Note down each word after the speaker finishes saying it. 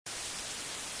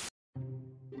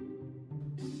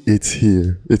It's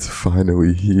here. It's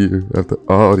finally here after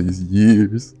all these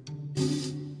years.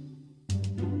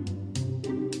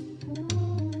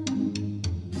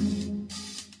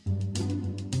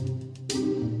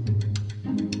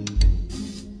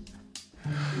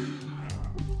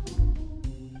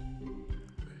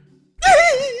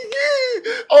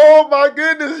 Oh my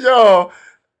goodness, y'all.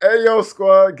 Hey, yo,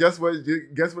 squad. Guess what?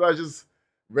 Guess what I just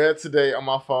read today on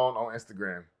my phone on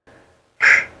Instagram?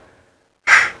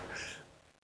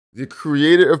 The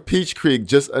creator of Peach Creek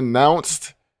just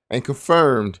announced and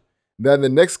confirmed that in the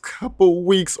next couple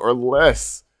weeks or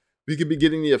less, we could be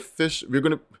getting the official. We're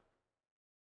gonna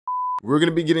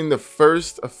be getting the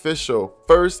first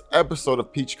episode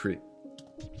of Peach Creek.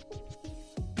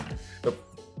 The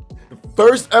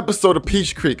first episode of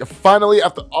Peach Creek. Finally,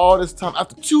 after all this time,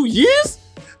 after 2 years,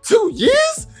 2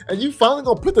 years. And you finally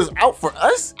gonna put this out for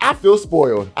us? I feel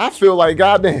spoiled. I feel like,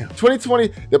 goddamn. 2020,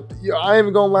 I ain't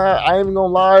even gonna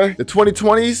lie. The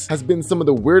 2020s has been some of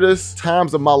the weirdest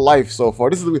times of my life so far.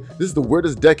 This is the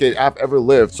weirdest decade I've ever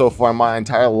lived so far in my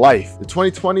entire life. The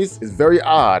 2020s is very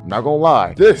odd, not gonna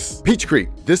lie. This, Peach Creek,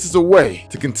 this is a way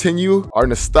to continue our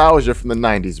nostalgia from the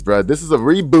 90s, bruh. This is a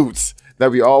reboot that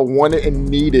we all wanted and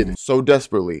needed so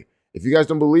desperately. If you guys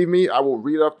don't believe me, I will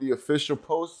read off the official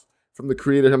post from the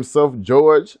creator himself,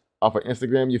 George, off of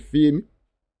Instagram, you feel me?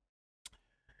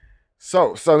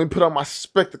 So let me put on my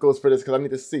spectacles for this because I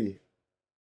need to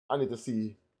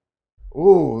see.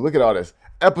 Ooh, look at all this.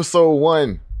 Episode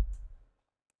 1.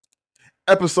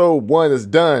 Episode 1 is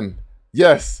done.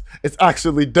 Yes, it's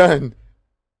actually done.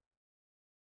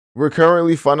 We're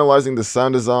currently finalizing the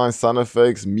sound design, sound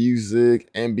effects, music,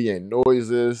 ambient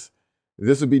noises.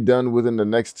 This will be done within the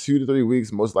next 2 to 3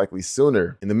 weeks, most likely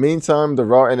sooner. In the meantime, the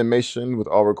raw animation with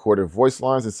all recorded voice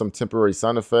lines and some temporary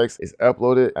sound effects is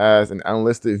uploaded as an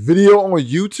unlisted video on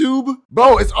YouTube.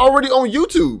 Bro, it's already on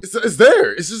YouTube. It's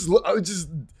there. It's just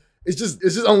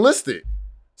unlisted.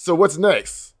 So what's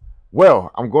next?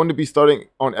 Well, I'm going to be starting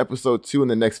on episode 2 in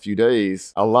the next few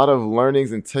days. A lot of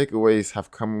learnings and takeaways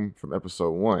have come from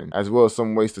episode 1, as well as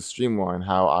some ways to streamline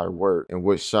how I work and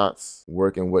what shots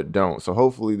work and what don't. So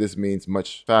hopefully this means a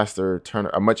much faster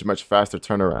turnaround.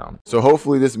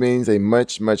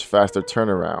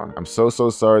 I'm so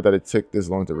sorry that it took this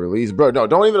long to release. Bro, no,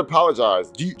 don't even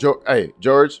apologize. Hey,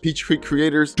 George, Peach Creek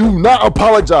creators, do not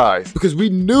apologize, because we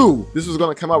knew this was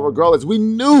going to come out regardless. We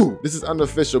knew this is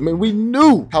unofficial. Man, we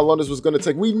knew how long this was gonna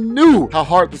take. We knew how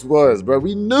hard this was, bro.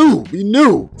 We knew.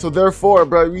 So therefore,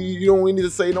 bro, we don't need to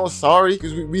say no sorry,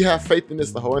 because we have faith in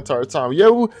this the whole entire time. Yeah,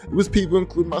 it was people,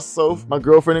 including myself, my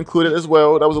girlfriend included as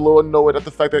well, that was a little annoyed at the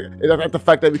fact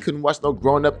that we couldn't watch no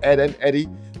grown up Ed and Eddy,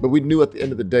 but we knew at the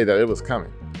end of the day that it was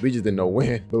coming. We just didn't know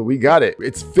when, but we got it.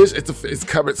 It's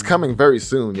coming very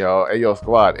soon, y'all. Hey, yo,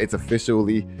 squad, it's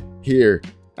officially here,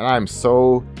 and I'm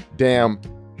so damn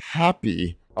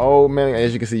happy. Oh man,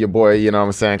 as you can see, your boy, you know what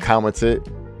I'm saying, commented.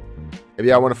 If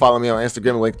y'all want to follow me on Instagram,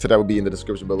 the link to that will be in the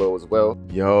description below as well.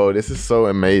 Yo, this is so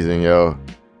amazing, yo.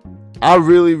 I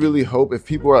really hope if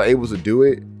people are able to do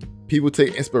it, people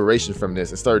take inspiration from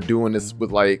this and start doing this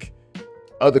with like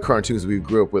other cartoons we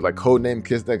grew up with, like Codename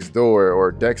Kids Next Door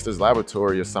or Dexter's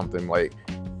Laboratory or something, like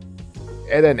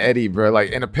Ed and Eddy, bro.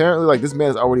 Like, and apparently like this man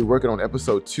is already working on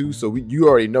episode 2, so you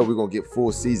already know we're gonna get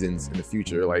full seasons in the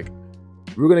future. Like,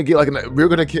 we're gonna get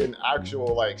an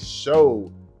actual like show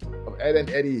of Ed and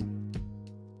Eddy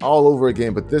all over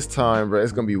again, but this time, bro,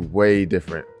 it's gonna be way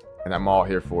different, and I'm all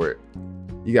here for it.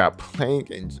 You got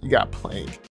Plank and you got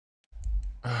Plank.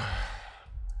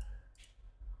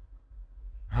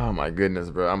 Oh my goodness,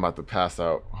 bro, I'm about to pass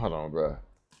out. Hold on, bro.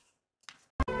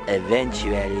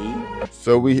 Eventually.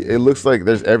 So it looks like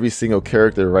there's every single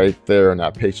character right there in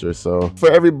that picture. So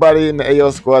for everybody in the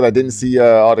AL squad that didn't see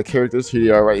all the characters, here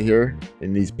they are right here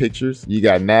in these pictures. You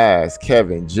got Naz,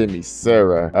 Kevin, Jimmy,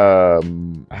 Sarah,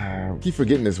 I keep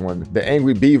forgetting this one, the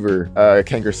Angry Beaver,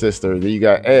 Kanker sister. Then you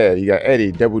got Ed, you got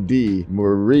Eddy, Double D,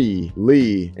 Marie,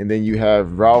 Lee, and then you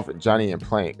have Ralph, Johnny, and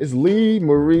Plank. It's Lee,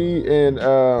 Marie,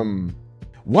 and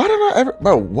why do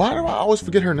I always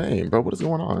forget her name, bro? What is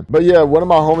going on? But yeah, one of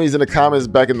my homies in the comments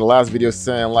back in the last video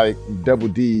saying like Double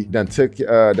D done took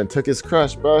his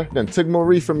crush, bro. Done took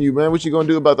Marie from you, man. What you gonna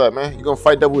do about that, man? You gonna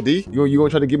fight Double D? You gonna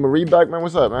try to get Marie back, man?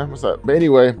 What's up, man? What's up? But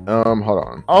anyway, hold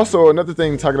on. Also, another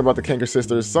thing talking about the Kanker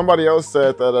sisters, somebody else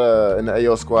said that in the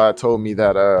AO squad told me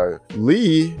that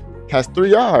Lee has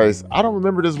 3 eyes. I don't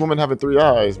remember this woman having 3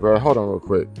 eyes, bro. Hold on real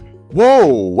quick.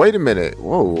 Whoa, wait a minute.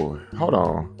 Whoa, hold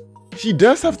on. She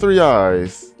does have 3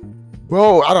 eyes.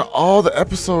 Bro, out of all the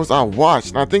episodes I watched,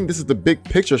 and I think this is the Big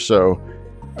Picture Show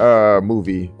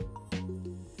movie,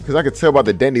 because I could tell by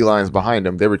the dandelions behind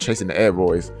them, they were chasing the Ed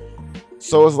boys.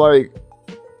 So it's like,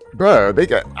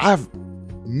 bruh, I've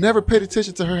never paid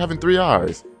attention to her having 3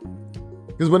 eyes.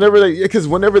 Because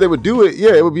whenever they would do it,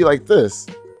 yeah, it would be like this.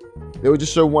 They would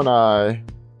just show 1 eye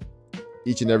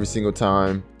each and every single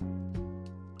time.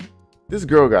 This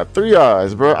girl got 3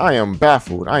 eyes, bro. I am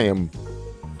baffled.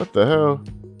 What the hell?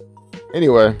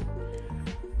 Anyway,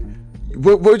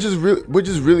 what just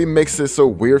really makes it so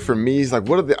weird for me is like,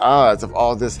 what are the odds of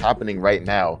all this happening right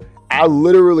now? I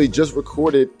literally just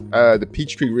recorded the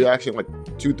Peach Creek reaction like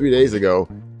 2-3 days ago,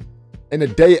 and the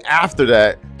day after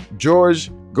that, George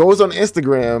goes on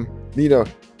Instagram, you know,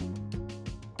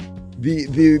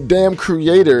 the damn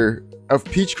creator of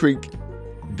Peach Creek,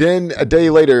 then a day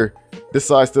later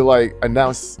decides to like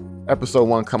announce episode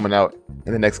 1 coming out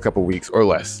in the next couple weeks or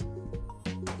less.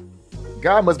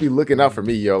 God must be looking out for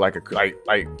me, yo. Like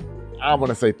I want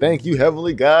to say thank you,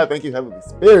 Heavenly God, thank you, Heavenly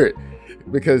Spirit,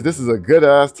 because this is a good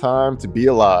ass time to be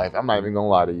alive. I'm not even gonna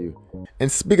lie to you.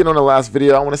 And speaking on the last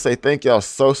video, I want to say thank y'all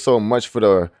so much for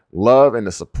the love and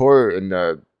the support and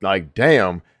the like,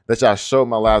 damn, that y'all showed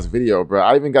my last video, bro.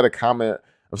 I even got a comment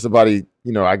of somebody,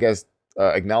 you know, I guess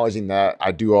acknowledging that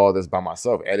I do all this by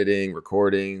myself, editing,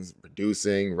 recordings,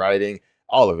 producing, writing,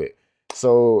 all of it.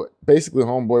 So basically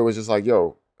homeboy was just like,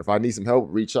 yo, if I need some help,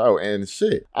 reach out. And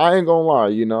shit, I ain't gonna lie,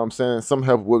 you know what I'm saying? Some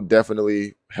help would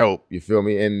definitely help, you feel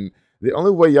me? And the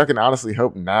only way y'all can honestly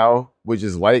help now would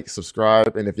just like,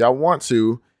 subscribe, and if y'all want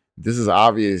to, this is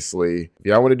obviously, if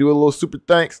y'all want to do a little super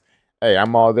thanks, hey,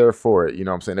 I'm all there for it. You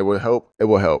know what I'm saying? It will help. It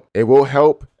will help. It will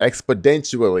help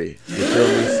exponentially. You feel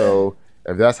me? So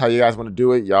if that's how you guys want to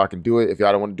do it, y'all can do it. If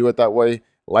y'all don't want to do it that way,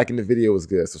 liking the video is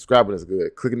good. Subscribing is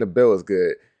good. Clicking the bell is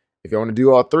good. If you want to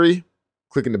do all 3,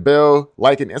 clicking the bell,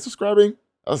 liking, and subscribing,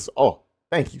 that's, oh,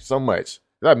 thank you so much.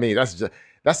 I mean,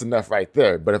 that's enough right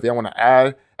there. But if y'all want to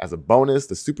add as a bonus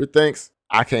the super thanks,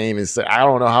 I can't even say, I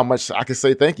don't know how much I can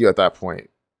say thank you at that point.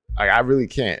 Like, I really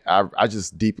can't. I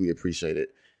just deeply appreciate it.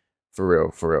 For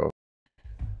real, for real.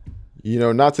 You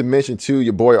know, not to mention too,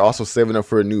 your boy also saving up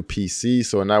for a new PC.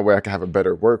 So in that way I can have a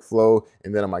better workflow.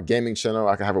 And then on my gaming channel,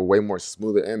 I can have a way more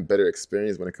smoother and better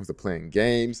experience when it comes to playing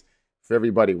games. For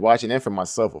everybody watching and for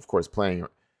myself, of course, playing.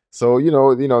 So, you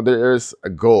know, there is a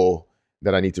goal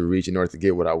that I need to reach in order to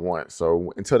get what I want.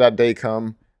 So until that day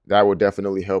come, that will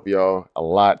definitely help y'all a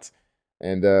lot.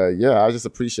 And yeah, I just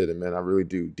appreciate it, man. I really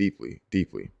do, deeply,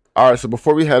 deeply. All right, so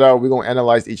before we head out, we're going to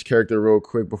analyze each character real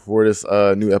quick before this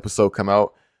new episode come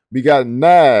out. We got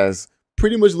Naz,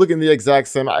 pretty much looking the exact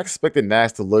same. I expected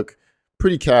Naz to look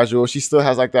pretty casual. She still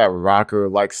has like that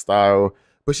rocker-like style,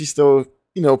 but she's still,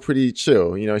 you know, pretty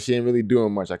chill. You know, she ain't really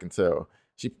doing much, I can tell.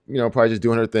 She, you know, probably just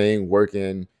doing her thing,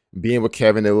 working, being with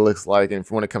Kevin, it looks like. And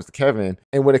when it comes to Kevin,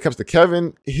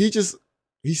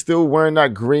 he's still wearing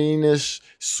that greenish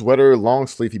sweater, long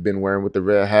sleeve he been wearing with the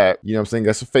red hat. You know what I'm saying?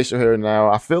 Got some facial hair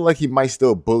now. I feel like he might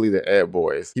still bully the Ed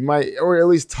boys. He might, or at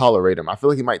least tolerate him. I feel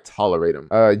like he might tolerate him.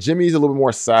 Jimmy's a little bit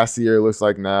more sassier, it looks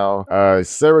like now.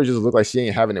 Sarah just looked like she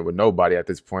ain't having it with nobody at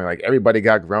this point. Like, everybody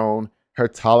got grown. Her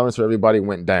tolerance for everybody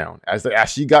went down. As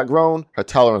she got grown, her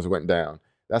tolerance went down.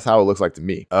 That's how it looks like to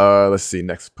me. Let's see,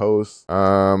 next post.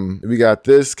 We got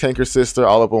this Canker sister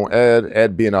all up on Ed.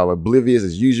 Ed being all oblivious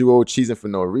as usual, cheesing for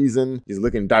no reason. He's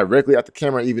looking directly at the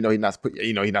camera, even though he's not,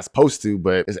 he's not supposed to,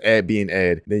 but it's Ed being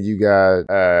Ed. Then you got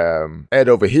Ed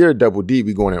over here, Double D.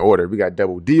 We going in order. We got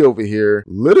Double D over here,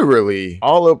 literally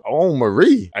all up on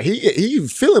Marie. He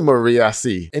feeling Marie, I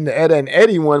see. In the Ed and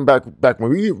Eddy one back when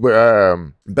we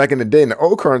were back in the day in the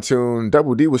old cartoon,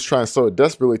 Double D was trying so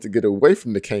desperately to get away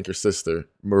from the Canker sister,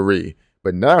 Marie.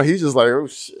 But now he's just like, oh,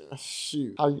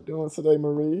 shoot. How you doing today,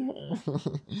 Marie?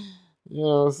 You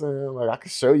know what I'm saying? Like, I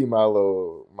could show you my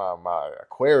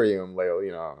aquarium, like,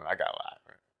 you know, I got a lot.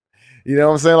 You know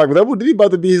what I'm saying? Like, Double D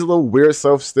about to be his little weird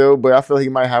self still, but I feel like he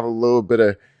might have a little bit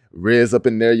of Riz up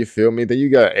in there, you feel me? Then you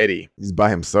got Eddy. He's by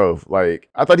himself. Like,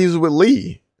 I thought he was with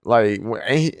Lee. Like,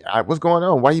 what's going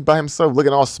on? Why he by himself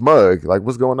looking all smug? Like,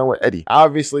 what's going on with Eddy?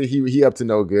 Obviously, he up to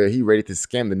no good. He ready to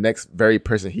scam the next very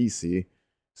person he see.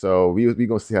 So we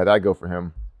gonna see how that go for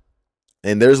him.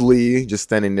 And there's Lee just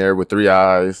standing there with 3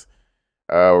 eyes.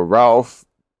 Ralph,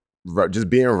 just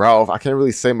being Ralph. I can't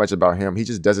really say much about him. He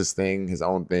just does his thing, his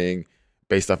own thing,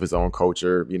 based off his own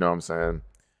culture. You know what I'm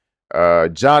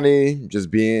saying? Johnny just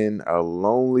being a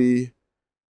lonely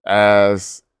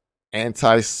ass,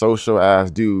 antisocial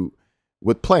ass dude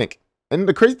with Plank. And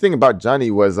the crazy thing about Johnny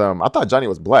was, I thought Johnny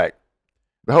was black.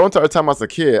 The whole entire time I was a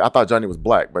kid, I thought Johnny was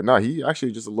black, but no, he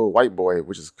actually just a little white boy,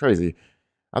 which is crazy.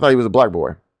 I thought he was a black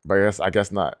boy, but I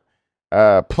guess not.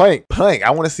 Plank, I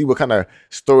want to see what kind of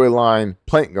storyline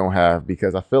Plank gonna have,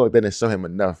 because I feel like they didn't show him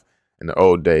enough in the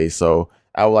old days. So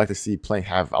I would like to see Plank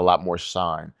have a lot more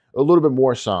shine, a little bit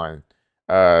more shine.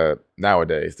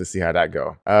 nowadays to see how that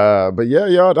go. But yeah,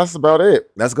 y'all, that's about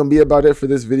it. That's gonna be about it for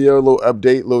this video. A little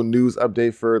update, little news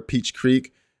update for Peach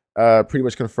Creek. Pretty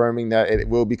much confirming that it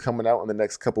will be coming out in the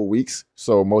next couple weeks.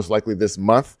 So most likely this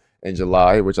month in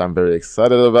July, which I'm very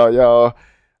excited about, y'all.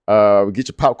 Get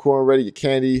your popcorn ready, your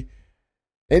candy,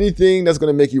 anything that's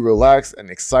gonna make you relax and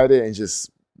excited and just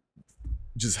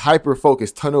hyper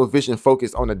focused, tunnel vision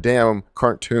focused on the damn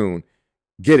cartoon.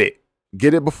 Get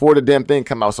it before the damn thing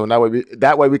come out, so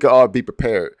that way we can all be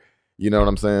prepared. You know what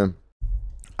I'm saying?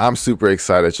 I'm super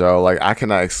excited, y'all. Like, I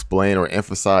cannot explain or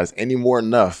emphasize any more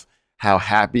enough how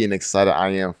happy and excited I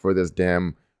am for this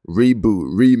damn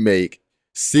reboot, remake,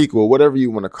 sequel, whatever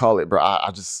you want to call it, bro.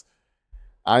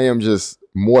 I am just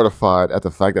mortified at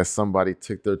the fact that somebody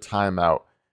took their time out.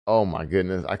 Oh my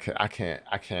goodness, I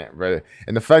can't read it.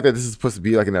 And the fact that this is supposed to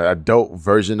be like an adult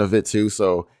version of it too,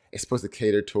 so it's supposed to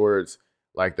cater towards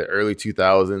like the early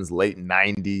 2000s, late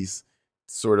 90s,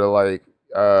 sort of like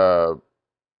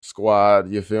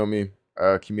squad, you feel me?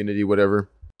 Community, whatever.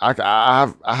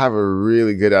 I have a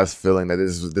really good ass feeling that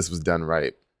this was done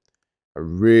right. A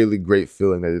really great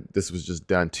feeling that this was just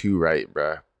done too right,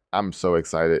 bruh. I'm so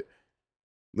excited.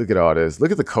 Look at all this.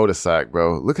 Look at the cul-de-sac,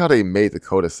 bro. Look how they made the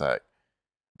cul-de-sac.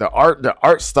 The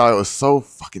art style is so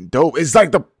fucking dope. It's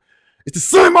like it's the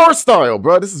same art style,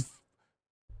 bro.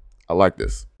 I like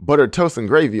this. Butter, toast, and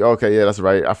gravy. Okay, yeah, that's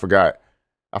right. I forgot.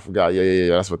 Yeah.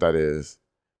 That's what that is.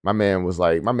 My man was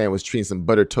treating some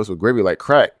butter toast with gravy like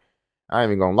crack. I ain't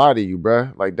even gonna lie to you,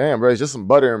 bro. Like, damn, bro, it's just some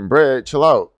butter and bread. Chill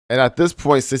out. And at this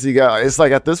point, since he got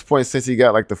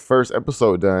like the first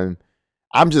episode done,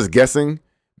 I'm just guessing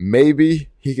maybe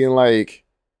he can like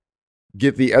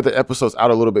get the other episodes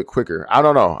out a little bit quicker. I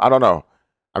don't know.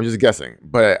 I'm just guessing.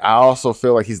 But I also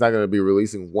feel like he's not going to be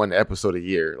releasing one episode a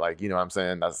year. Like, you know what I'm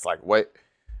saying? That's like, what?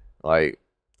 Like,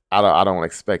 I don't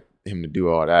expect him to do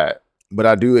all that. But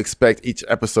I do expect each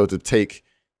episode to take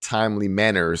timely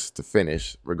manners to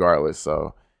finish regardless.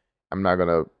 So I'm not going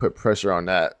to put pressure on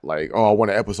that. Like, oh, I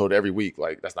want an episode every week.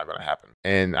 Like, that's not going to happen.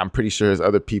 And I'm pretty sure there's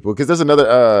other people, because there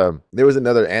was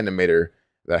another animator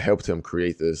that helped him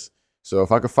create this. So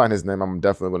if I could find his name, I'm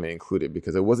definitely going to include it,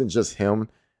 because it wasn't just him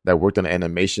that worked on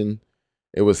animation.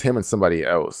 It was him and somebody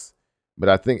else. But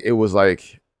I think it was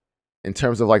like, in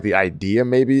terms of like the idea,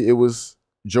 maybe it was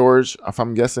George, if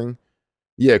I'm guessing.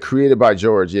 Yeah, created by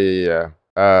George. Yeah.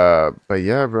 But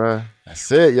yeah, bro.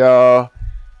 That's it, y'all.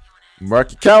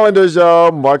 Mark your calendars,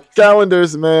 y'all. Mark your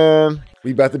calendars, man.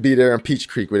 We about to be there in Peach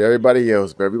Creek with everybody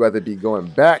else, bro. We about to be going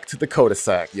back to the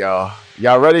cul-de-sac, y'all.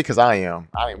 Y'all ready? Because I am.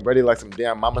 I am ready like some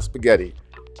damn mama spaghetti.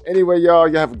 Anyway,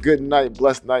 y'all have a good night,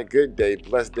 blessed night, good day,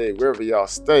 blessed day, wherever y'all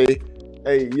stay.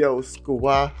 Hey, yo,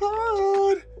 squad.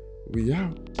 We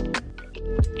out.